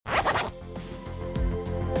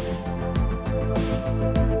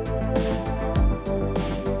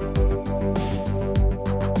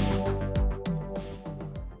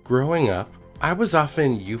Growing up, I was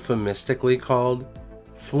often euphemistically called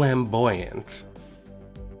flamboyant.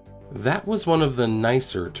 That was one of the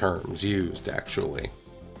nicer terms used, actually.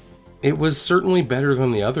 It was certainly better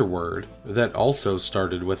than the other word, that also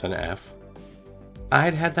started with an F.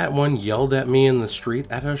 I'd had that one yelled at me in the street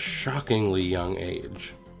at a shockingly young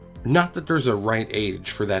age. Not that there's a right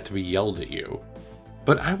age for that to be yelled at you,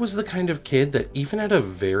 but I was the kind of kid that even at a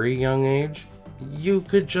very young age, you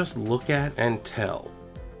could just look at and tell.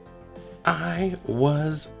 I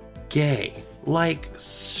was gay, like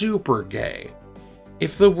super gay.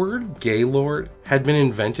 If the word gaylord had been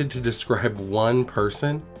invented to describe one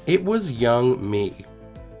person, it was young me.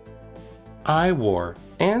 I wore,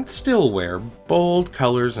 and still wear, bold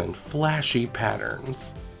colors and flashy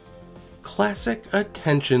patterns. Classic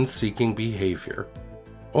attention-seeking behavior,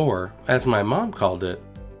 or, as my mom called it,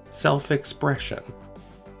 self-expression.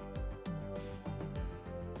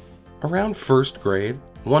 Around first grade,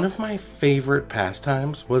 one of my favorite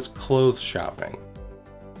pastimes was clothes shopping.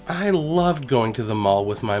 I loved going to the mall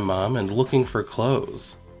with my mom and looking for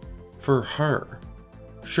clothes. For her.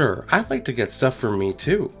 Sure, I like to get stuff for me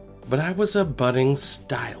too, but I was a budding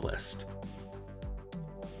stylist.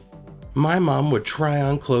 My mom would try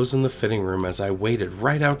on clothes in the fitting room as I waited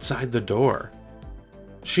right outside the door.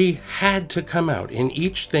 She had to come out in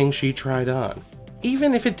each thing she tried on,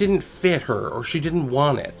 even if it didn't fit her or she didn't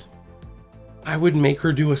want it. I would make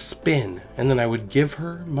her do a spin, and then I would give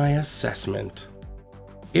her my assessment.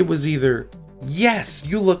 It was either, "Yes,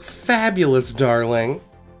 you look fabulous, darling,"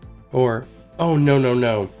 or, "Oh,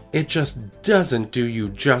 no, it just doesn't do you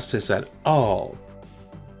justice at all."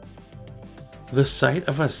 The sight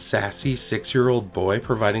of a sassy 6-year-old boy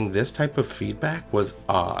providing this type of feedback was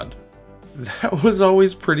odd. That was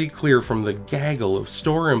always pretty clear from the gaggle of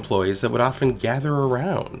store employees that would often gather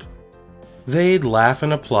around. They'd laugh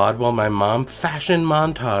and applaud while my mom fashion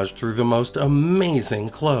montaged through the most amazing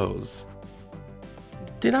clothes.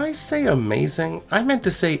 Did I say amazing? I meant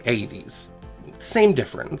to say 80s. Same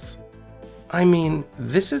difference. I mean,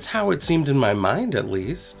 this is how it seemed in my mind at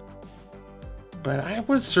least. But I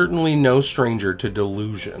was certainly no stranger to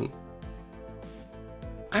delusion.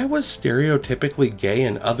 I was stereotypically gay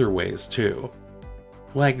in other ways too,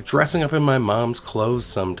 like dressing up in my mom's clothes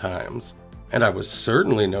sometimes, and I was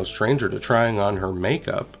certainly no stranger to trying on her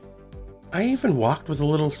makeup. I even walked with a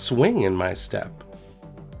little swing in my step.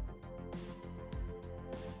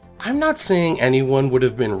 I'm not saying anyone would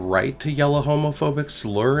have been right to yell a homophobic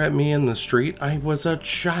slur at me in the street. I was a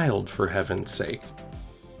child, for heaven's sake.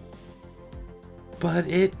 But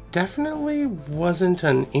it definitely wasn't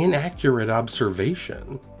an inaccurate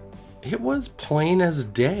observation. It was plain as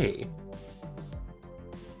day.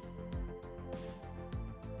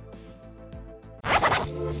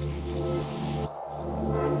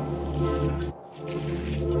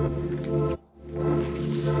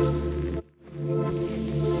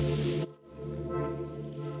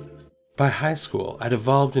 By high school, I'd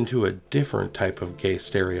evolved into a different type of gay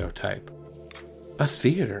stereotype. A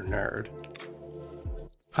theater nerd.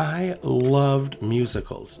 I loved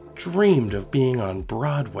musicals, dreamed of being on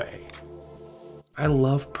Broadway. I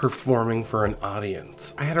loved performing for an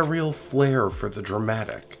audience. I had a real flair for the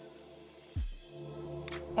dramatic.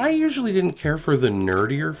 I usually didn't care for the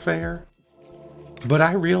nerdier fare, but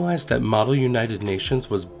I realized that Model United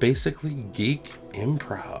Nations was basically geek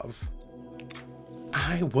improv.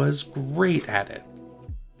 I was great at it,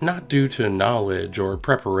 not due to knowledge or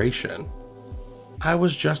preparation. I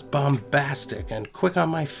was just bombastic and quick on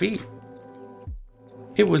my feet.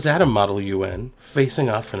 It was at a Model UN, facing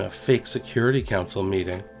off in a fake Security Council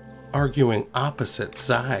meeting, arguing opposite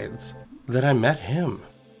sides, that I met him.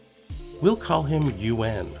 We'll call him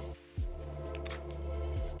UN.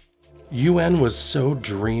 UN was so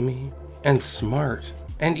dreamy and smart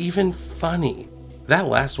and even funny. That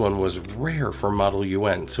last one was rare for Model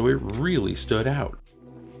UN, so it really stood out.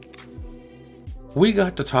 We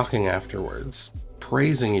got to talking afterwards,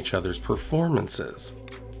 praising each other's performances.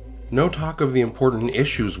 No talk of the important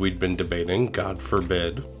issues we'd been debating, God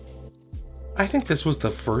forbid. I think this was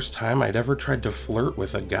the first time I'd ever tried to flirt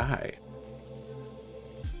with a guy.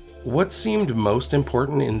 What seemed most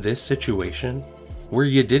important in this situation, where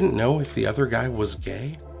you didn't know if the other guy was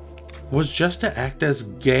gay, was just to act as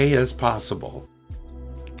gay as possible.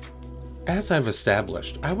 As I've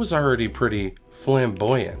established, I was already pretty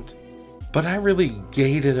flamboyant, but I really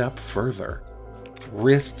gayed it up further.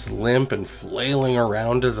 Wrists limp and flailing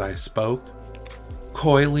around as I spoke,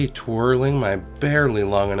 coyly twirling my barely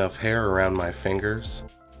long enough hair around my fingers.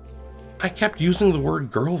 I kept using the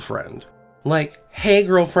word girlfriend, like, "Hey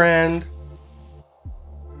girlfriend."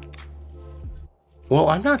 Well,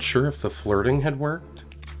 I'm not sure if the flirting had worked,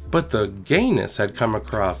 but the gayness had come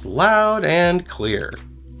across loud and clear.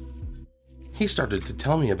 He started to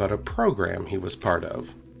tell me about a program he was part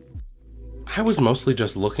of. I was mostly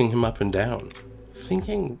just looking him up and down,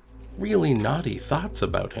 thinking really naughty thoughts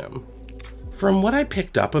about him. From what I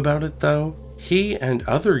picked up about it, though, he and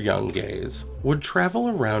other young gays would travel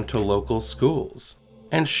around to local schools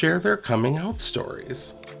and share their coming out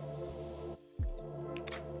stories.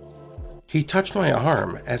 He touched my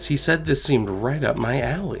arm as he said this seemed right up my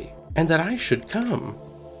alley and that I should come.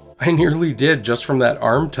 I nearly did just from that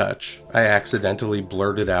arm touch, I accidentally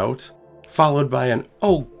blurted out, followed by an,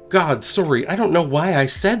 "Oh God, sorry, I don't know why I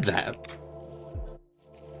said that."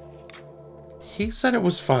 He said it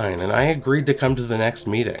was fine and I agreed to come to the next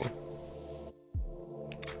meeting.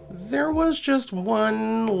 There was just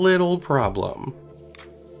one little problem.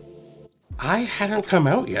 I hadn't come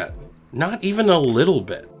out yet, not even a little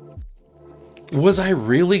bit. Was I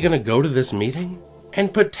really going to go to this meeting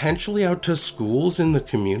and potentially out to schools in the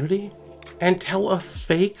community and tell a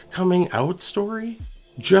fake coming out story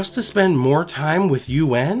just to spend more time with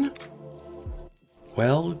UN?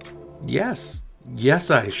 Well, yes,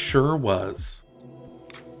 I sure was.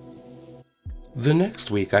 The next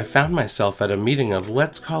week I found myself at a meeting of,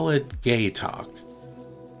 let's call it, gay talk.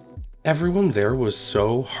 Everyone there was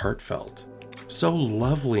so heartfelt, so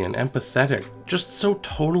lovely and empathetic, just so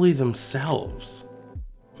totally themselves.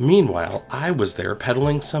 Meanwhile, I was there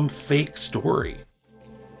peddling some fake story.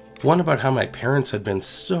 One about how my parents had been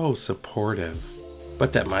so supportive,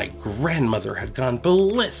 but that my grandmother had gone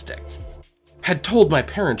ballistic, had told my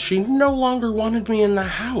parents she no longer wanted me in the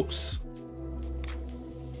house.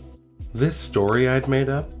 This story I'd made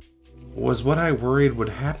up was what I worried would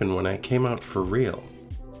happen when I came out for real.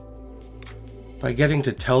 By getting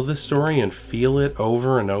to tell this story and feel it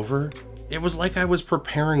over and over, it was like I was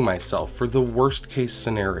preparing myself for the worst case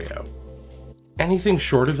scenario. Anything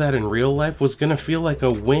short of that in real life was gonna feel like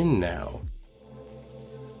a win now.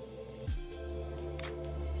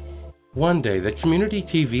 One day, the community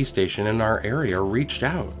TV station in our area reached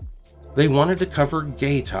out. They wanted to cover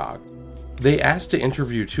gay talk. They asked to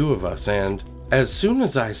interview two of us, and as soon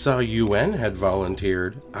as I saw UN had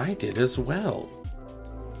volunteered, I did as well.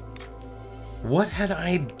 What had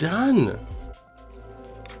I done?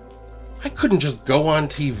 I couldn't just go on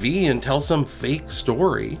TV and tell some fake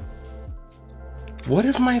story. What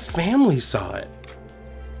if my family saw it?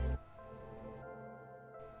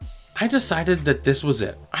 I decided that this was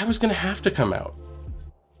it. I was going to have to come out.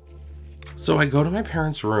 So I go to my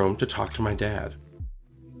parents' room to talk to my dad.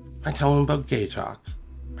 I tell him about gay talk.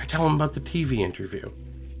 I tell him about the TV interview.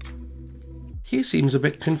 He seems a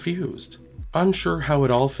bit confused, unsure how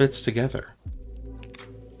it all fits together.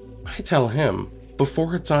 I tell him,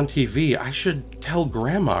 before it's on TV, I should tell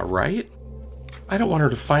Grandma, right? I don't want her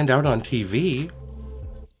to find out on TV.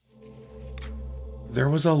 There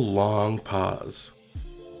was a long pause.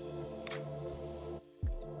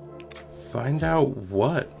 Find out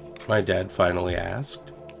what? My dad finally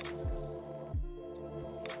asked.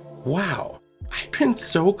 Wow, I'd been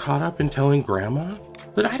so caught up in telling Grandma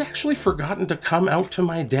that I'd actually forgotten to come out to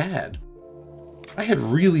my dad. I had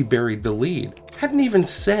really buried the lead, hadn't even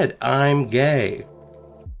said I'm gay.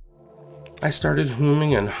 I started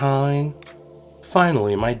hooning and hawing.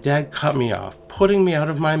 Finally, my dad cut me off, putting me out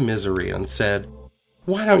of my misery, and said,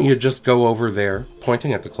 "Why don't you just go over there,"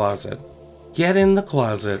 pointing at the closet, "get in the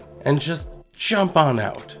closet, and just jump on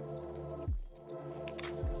out."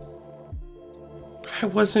 I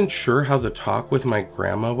wasn't sure how the talk with my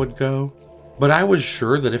grandma would go, but I was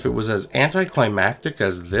sure that if it was as anticlimactic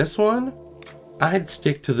as this one, I'd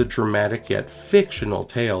stick to the dramatic yet fictional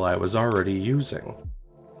tale I was already using.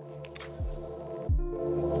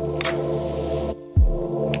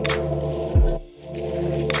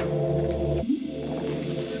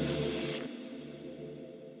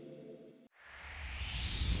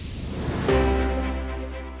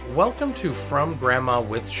 Welcome to From Grandma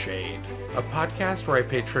with Shade, a podcast where I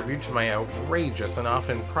pay tribute to my outrageous and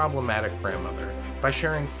often problematic grandmother by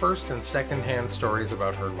sharing first and second-hand stories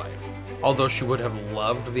about her life. Although she would have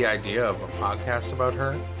loved the idea of a podcast about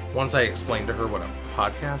her, once I explained to her what a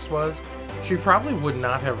podcast was, she probably would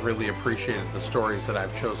not have really appreciated the stories that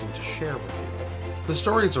I've chosen to share with you. The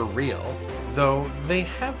stories are real, though they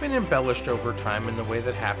have been embellished over time in the way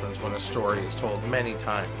that happens when a story is told many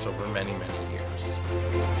times over many, many years.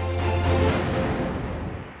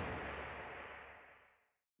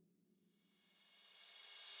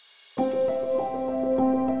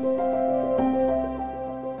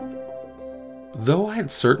 Though I had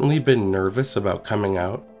certainly been nervous about coming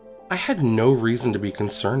out, I had no reason to be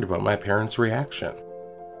concerned about my parents' reaction.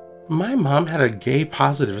 My mom had a gay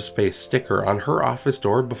positive space sticker on her office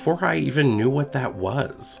door before I even knew what that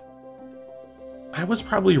was. I was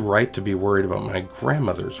probably right to be worried about my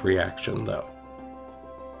grandmother's reaction, though.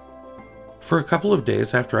 For a couple of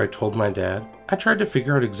days after I told my dad, I tried to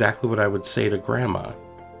figure out exactly what I would say to Grandma.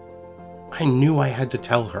 I knew I had to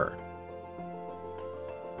tell her.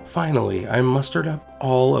 Finally, I mustered up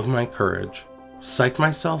all of my courage, psyched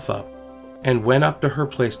myself up, and went up to her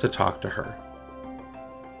place to talk to her.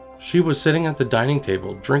 She was sitting at the dining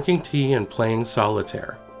table, drinking tea and playing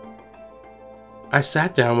solitaire. I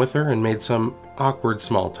sat down with her and made some awkward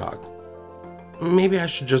small talk. Maybe I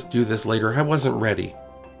should just do this later, I wasn't ready.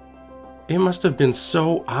 It must have been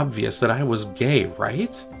so obvious that I was gay,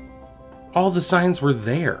 right? All the signs were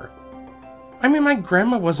there. I mean, my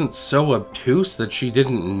grandma wasn't so obtuse that she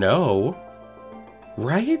didn't know,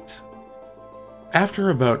 right? After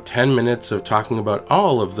about 10 minutes of talking about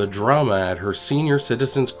all of the drama at her senior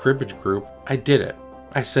citizens cribbage group, I did it.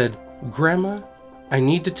 I said, "Grandma, I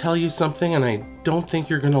need to tell you something and I don't think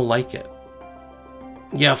you're gonna like it."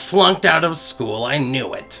 "You flunked out of school, I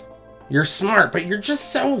knew it. You're smart, but you're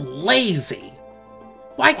just so lazy.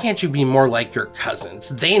 Why can't you be more like your cousins?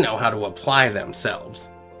 They know how to apply themselves.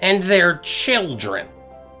 And they're children."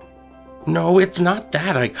 "No, it's not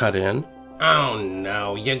that," I cut in. "Oh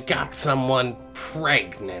no, you got someone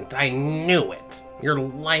pregnant. I knew it. Your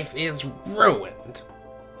life is ruined."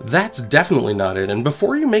 "That's definitely not it, and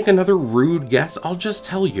before you make another rude guess, I'll just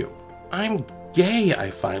tell you. I'm gay," I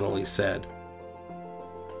finally said.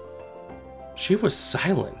 She was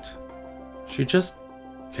silent. She just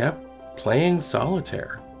kept playing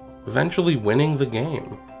solitaire, eventually winning the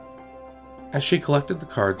game. As she collected the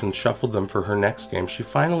cards and shuffled them for her next game, she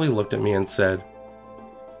finally looked at me and said,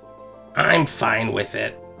 "I'm fine with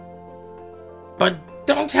it. But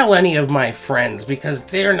don't tell any of my friends because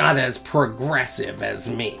they're not as progressive as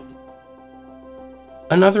me."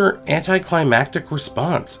 Another anticlimactic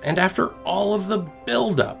response, and after all of the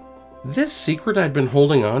build-up, this secret I'd been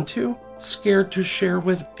holding on to, scared to share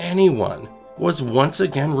with anyone, was once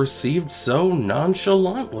again received so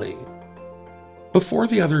nonchalantly. Before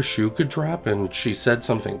the other shoe could drop and she said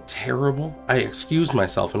something terrible, I excused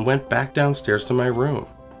myself and went back downstairs to my room.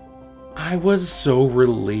 I was so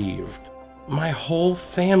relieved. My whole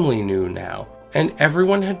family knew now, and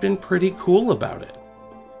everyone had been pretty cool about it.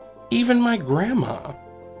 Even my grandma.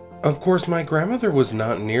 Of course, my grandmother was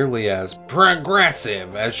not nearly as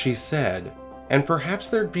progressive as she said, and perhaps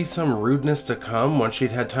there'd be some rudeness to come once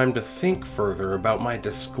she'd had time to think further about my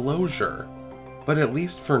disclosure. But at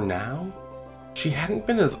least for now, she hadn't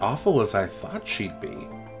been as awful as I thought she'd be.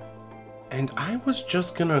 And I was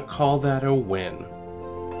just gonna call that a win.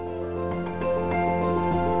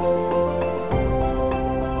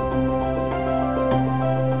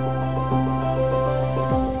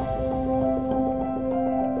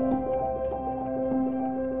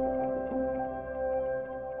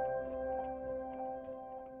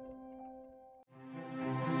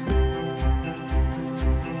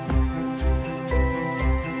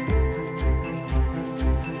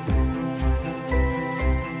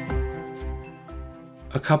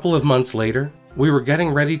 A couple of months later, we were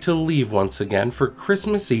getting ready to leave once again for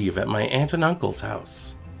Christmas Eve at my aunt and uncle's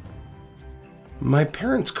house. My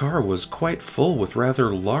parents' car was quite full with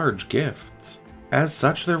rather large gifts. As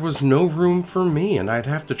such, there was no room for me, and I'd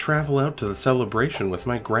have to travel out to the celebration with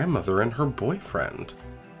my grandmother and her boyfriend.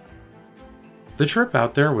 The trip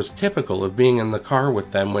out there was typical of being in the car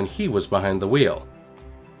with them when he was behind the wheel.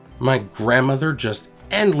 My grandmother just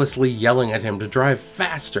endlessly yelling at him to drive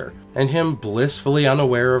faster, and him blissfully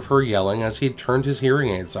unaware of her yelling as he'd turned his hearing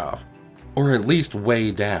aids off, or at least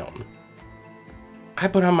way down. I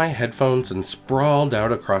put on my headphones and sprawled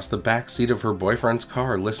out across the back seat of her boyfriend's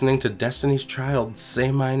car listening to Destiny's Child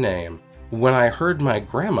say my name, when I heard my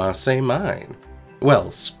grandma say mine.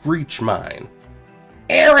 Well, screech mine.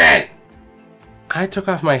 "Aaron!" I took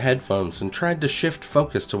off my headphones and tried to shift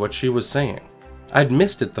focus to what she was saying. I'd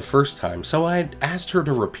missed it the first time, so I'd asked her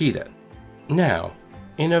to repeat it. Now,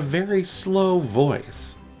 in a very slow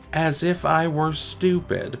voice, as if I were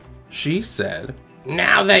stupid, she said,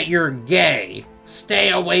 "Now that you're gay, stay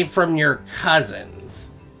away from your cousins.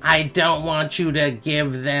 I don't want you to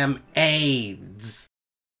give them AIDS."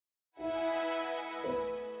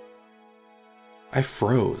 I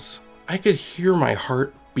froze. I could hear my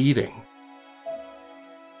heart beating.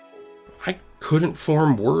 I couldn't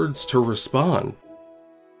form words to respond.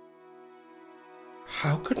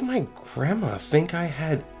 How could my grandma think I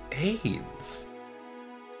had AIDS?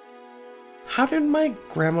 How did my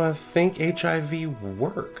grandma think HIV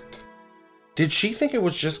worked? Did she think it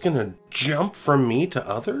was just gonna jump from me to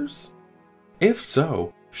others? If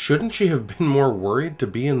so, Shouldn't she have been more worried to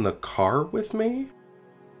be in the car with me?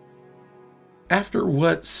 After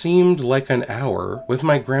what seemed like an hour, with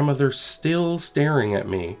my grandmother still staring at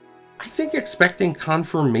me, I think expecting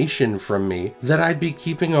confirmation from me that I'd be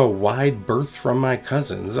keeping a wide berth from my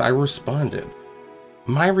cousins, I responded.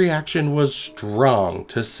 My reaction was strong,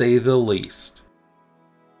 to say the least.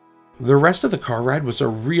 The rest of the car ride was a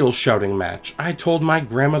real shouting match. I told my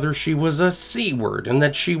grandmother she was a C-word and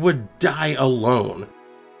that she would die alone.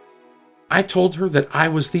 I told her that I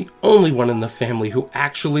was the only one in the family who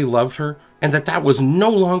actually loved her and that was no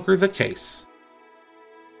longer the case.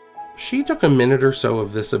 She took a minute or so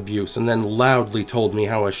of this abuse and then loudly told me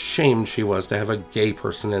how ashamed she was to have a gay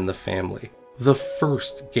person in the family. The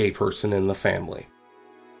first gay person in the family.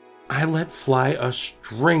 I let fly a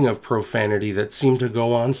string of profanity that seemed to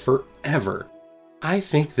go on forever. I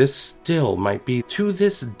think this still might be, to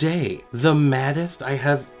this day, the maddest I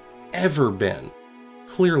have ever been.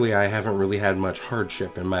 Clearly, I haven't really had much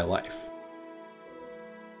hardship in my life.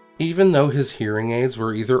 Even though his hearing aids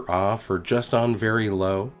were either off or just on very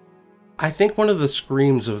low, I think one of the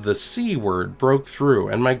screams of the C word broke through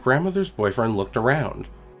and my grandmother's boyfriend looked around,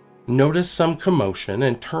 noticed some commotion,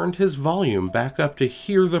 and turned his volume back up to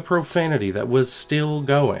hear the profanity that was still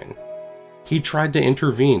going. He tried to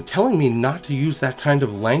intervene, telling me not to use that kind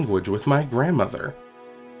of language with my grandmother.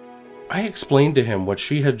 I explained to him what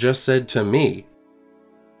she had just said to me.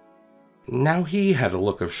 Now he had a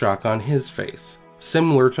look of shock on his face,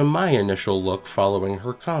 similar to my initial look following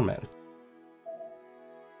her comment.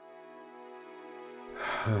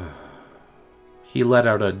 He let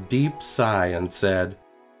out a deep sigh and said,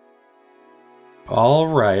 "All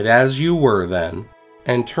right, as you were then,"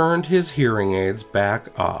 and turned his hearing aids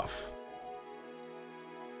back off.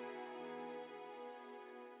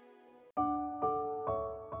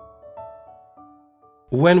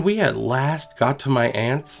 When we at last got to my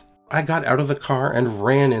aunt's, I got out of the car and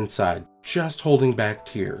ran inside, just holding back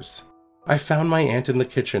tears. I found my aunt in the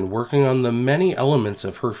kitchen working on the many elements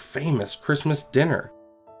of her famous Christmas dinner.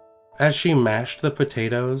 As she mashed the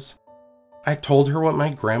potatoes, I told her what my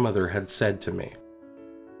grandmother had said to me.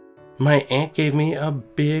 My aunt gave me a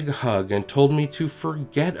big hug and told me to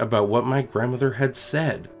forget about what my grandmother had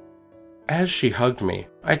said. As she hugged me,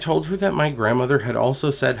 I told her that my grandmother had also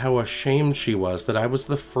said how ashamed she was that I was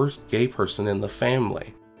the first gay person in the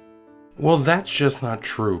family. "Well, that's just not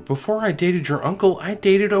true. Before I dated your uncle, I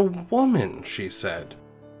dated a woman," she said.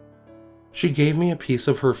 She gave me a piece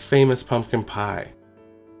of her famous pumpkin pie,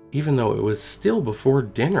 even though it was still before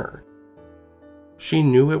dinner. She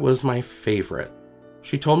knew it was my favorite.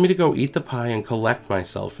 She told me to go eat the pie and collect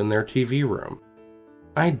myself in their TV room.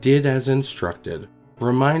 I did as instructed,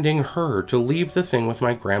 reminding her to leave the thing with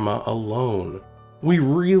my grandma alone. We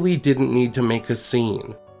really didn't need to make a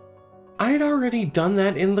scene. I'd already done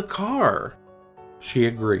that in the car. She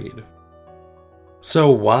agreed.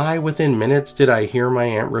 So why, within minutes, did I hear my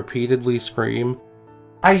aunt repeatedly scream,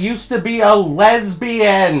 "I used to be a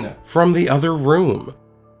lesbian!" from the other room?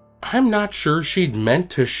 I'm not sure she'd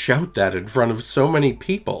meant to shout that in front of so many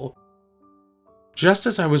people. Just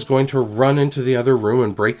as I was going to run into the other room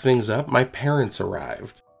and break things up, my parents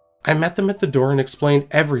arrived. I met them at the door and explained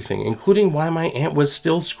everything, including why my aunt was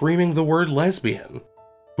still screaming the word lesbian.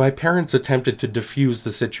 My parents attempted to defuse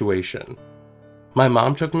the situation. My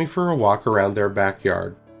mom took me for a walk around their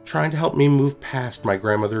backyard, trying to help me move past my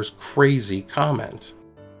grandmother's crazy comment.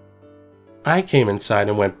 I came inside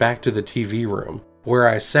and went back to the TV room, where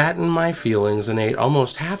I sat in my feelings and ate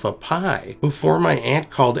almost half a pie before my aunt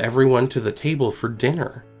called everyone to the table for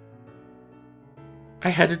dinner. I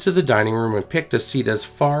headed to the dining room and picked a seat as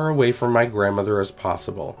far away from my grandmother as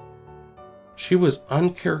possible. She was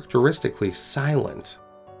uncharacteristically silent.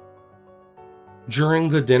 During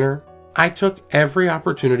the dinner, I took every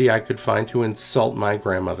opportunity I could find to insult my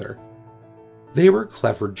grandmother. They were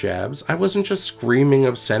clever jabs. I wasn't just screaming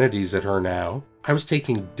obscenities at her now. I was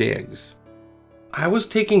taking digs. I was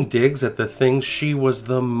taking digs at the things she was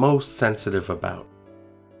the most sensitive about.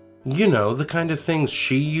 You know, the kind of things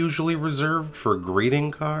she usually reserved for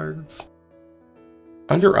greeting cards.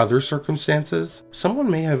 Under other circumstances,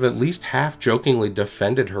 someone may have at least half-jokingly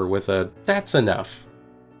defended her with a, "That's enough."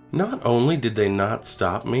 Not only did they not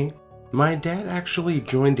stop me, my dad actually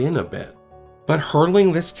joined in a bit. But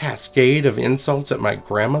hurling this cascade of insults at my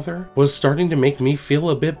grandmother was starting to make me feel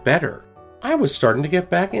a bit better. I was starting to get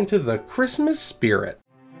back into the Christmas spirit.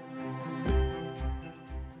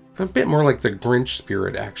 A bit more like the Grinch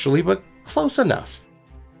spirit, actually, but close enough.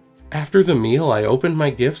 After the meal, I opened my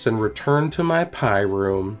gifts and returned to my pie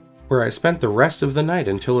room, where I spent the rest of the night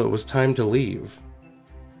until it was time to leave.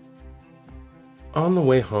 On the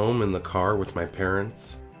way home in the car with my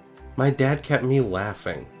parents, my dad kept me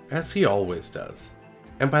laughing, as he always does,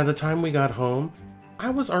 and by the time we got home, I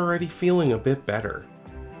was already feeling a bit better.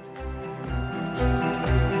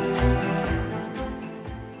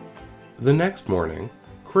 The next morning,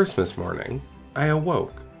 Christmas morning, I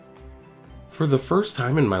awoke. For the first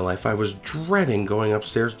time in my life, I was dreading going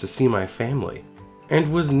upstairs to see my family,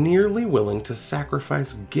 and was nearly willing to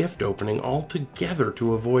sacrifice gift opening altogether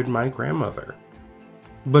to avoid my grandmother.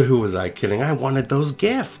 But who was I kidding? I wanted those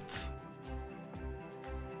gifts!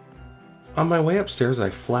 On my way upstairs,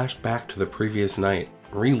 I flashed back to the previous night,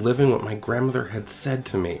 reliving what my grandmother had said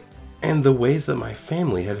to me, and the ways that my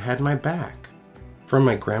family had had my back. From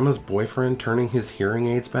my grandma's boyfriend turning his hearing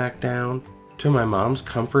aids back down, to my mom's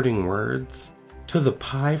comforting words, to the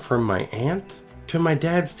pie from my aunt, to my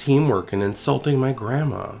dad's teamwork in insulting my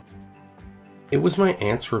grandma. It was my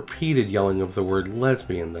aunt's repeated yelling of the word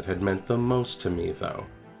lesbian that had meant the most to me, though.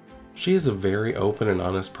 She is a very open and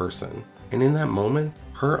honest person, and in that moment,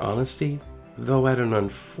 her honesty, though at an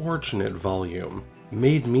unfortunate volume,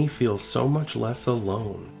 made me feel so much less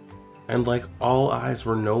alone, and like all eyes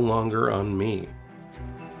were no longer on me.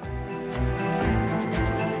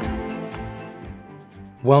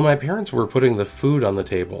 While my parents were putting the food on the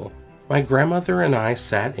table, my grandmother and I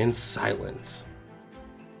sat in silence.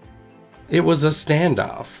 It was a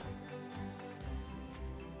standoff.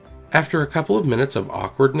 After a couple of minutes of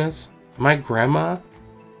awkwardness, my grandma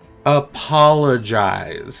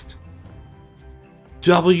apologized.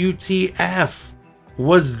 WTF?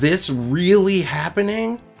 Was this really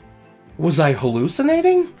happening? Was I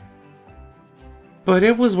hallucinating? But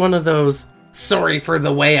it was one of those, sorry for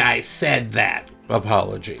the way I said that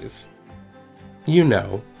apologies. You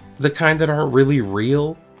know, the kind that aren't really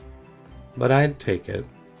real, but I'd take it.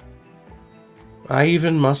 I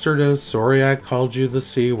even mustered a sorry I called you the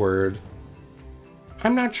C word.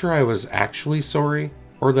 I'm not sure I was actually sorry,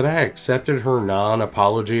 or that I accepted her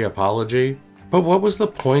non-apology apology, but what was the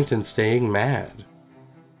point in staying mad?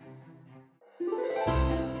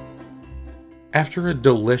 After a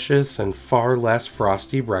delicious and far less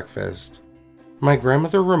frosty breakfast, my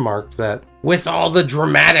grandmother remarked that, with all the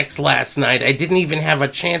dramatics last night, I didn't even have a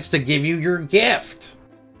chance to give you your gift.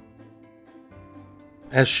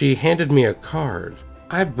 As she handed me a card,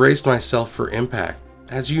 I braced myself for impact.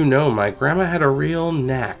 As you know, my grandma had a real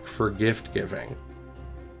knack for gift giving.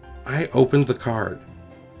 I opened the card.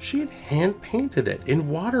 She had hand-painted it in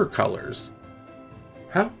watercolors.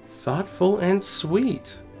 How thoughtful and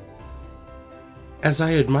sweet. As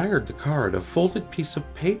I admired the card, a folded piece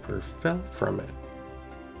of paper fell from it.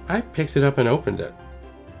 I picked it up and opened it.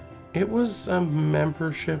 It was a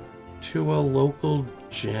membership to a local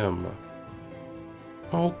gym.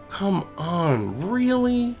 Oh, come on,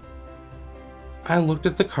 really? I looked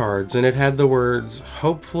at the cards and it had the words,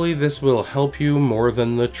 "Hopefully this will help you more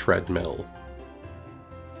than the treadmill."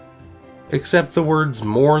 Except the words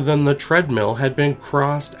 "more than the treadmill" had been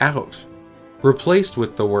crossed out, replaced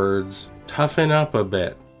with the words, "toughen up a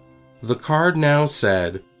bit." The card now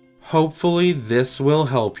said, "Hopefully this will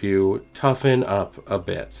help you toughen up a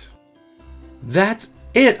bit." That's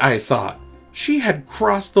it, I thought. She had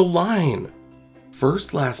crossed the line.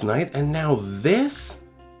 First last night and now this?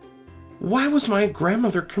 Why was my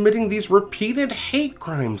grandmother committing these repeated hate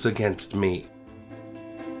crimes against me?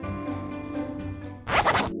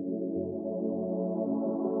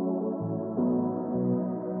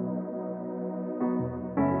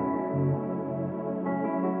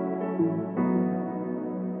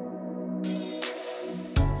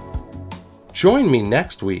 Join me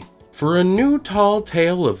next week for a new tall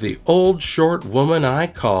tale of the old short woman I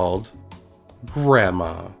called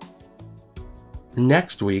Grandma.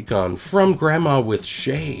 Next week on From Grandma with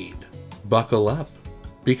Shade. Buckle up,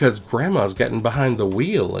 because Grandma's getting behind the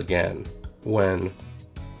wheel again when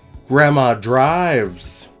Grandma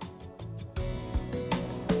drives.